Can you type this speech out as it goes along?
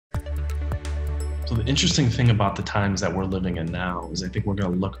So the interesting thing about the times that we're living in now is I think we're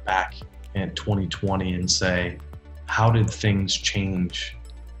going to look back at 2020 and say, how did things change?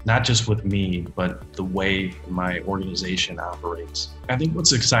 Not just with me, but the way my organization operates. I think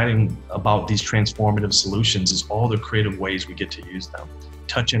what's exciting about these transformative solutions is all the creative ways we get to use them.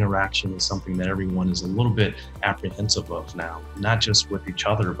 Touch interaction is something that everyone is a little bit apprehensive of now, not just with each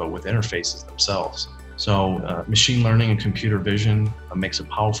other, but with interfaces themselves. So machine learning and computer vision makes a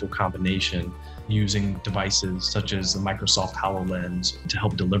powerful combination using devices such as the Microsoft HoloLens to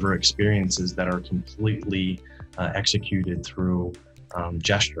help deliver experiences that are completely executed through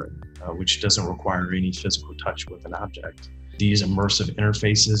gesturing, which doesn't require any physical touch with an object. These immersive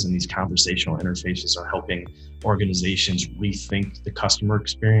interfaces and these conversational interfaces are helping organizations rethink the customer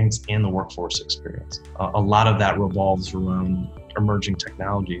experience and the workforce experience. A lot of that revolves around emerging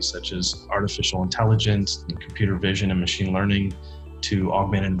technologies such as artificial intelligence and computer vision and machine learning, to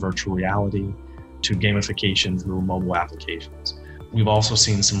augmented virtual reality, to gamification through mobile applications. We've also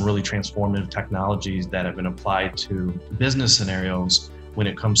seen some really transformative technologies that have been applied to business scenarios when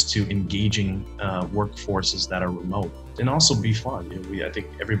it comes to engaging workforces that are remote and also be fun. I think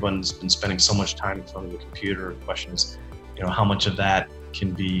everyone's been spending so much time in front of the computer. The question is, how much of that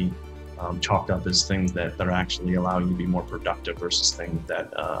can be chalked up as things that are actually allowing you to be more productive versus things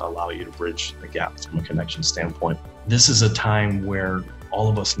that allow you to bridge the gap from a connection standpoint. This is a time where all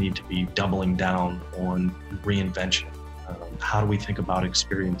of us need to be doubling down on reinvention. How do we think about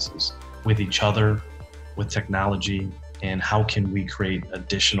experiences with each other, with technology, and how can we create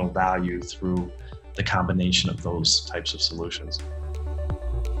additional value through the combination of those types of solutions?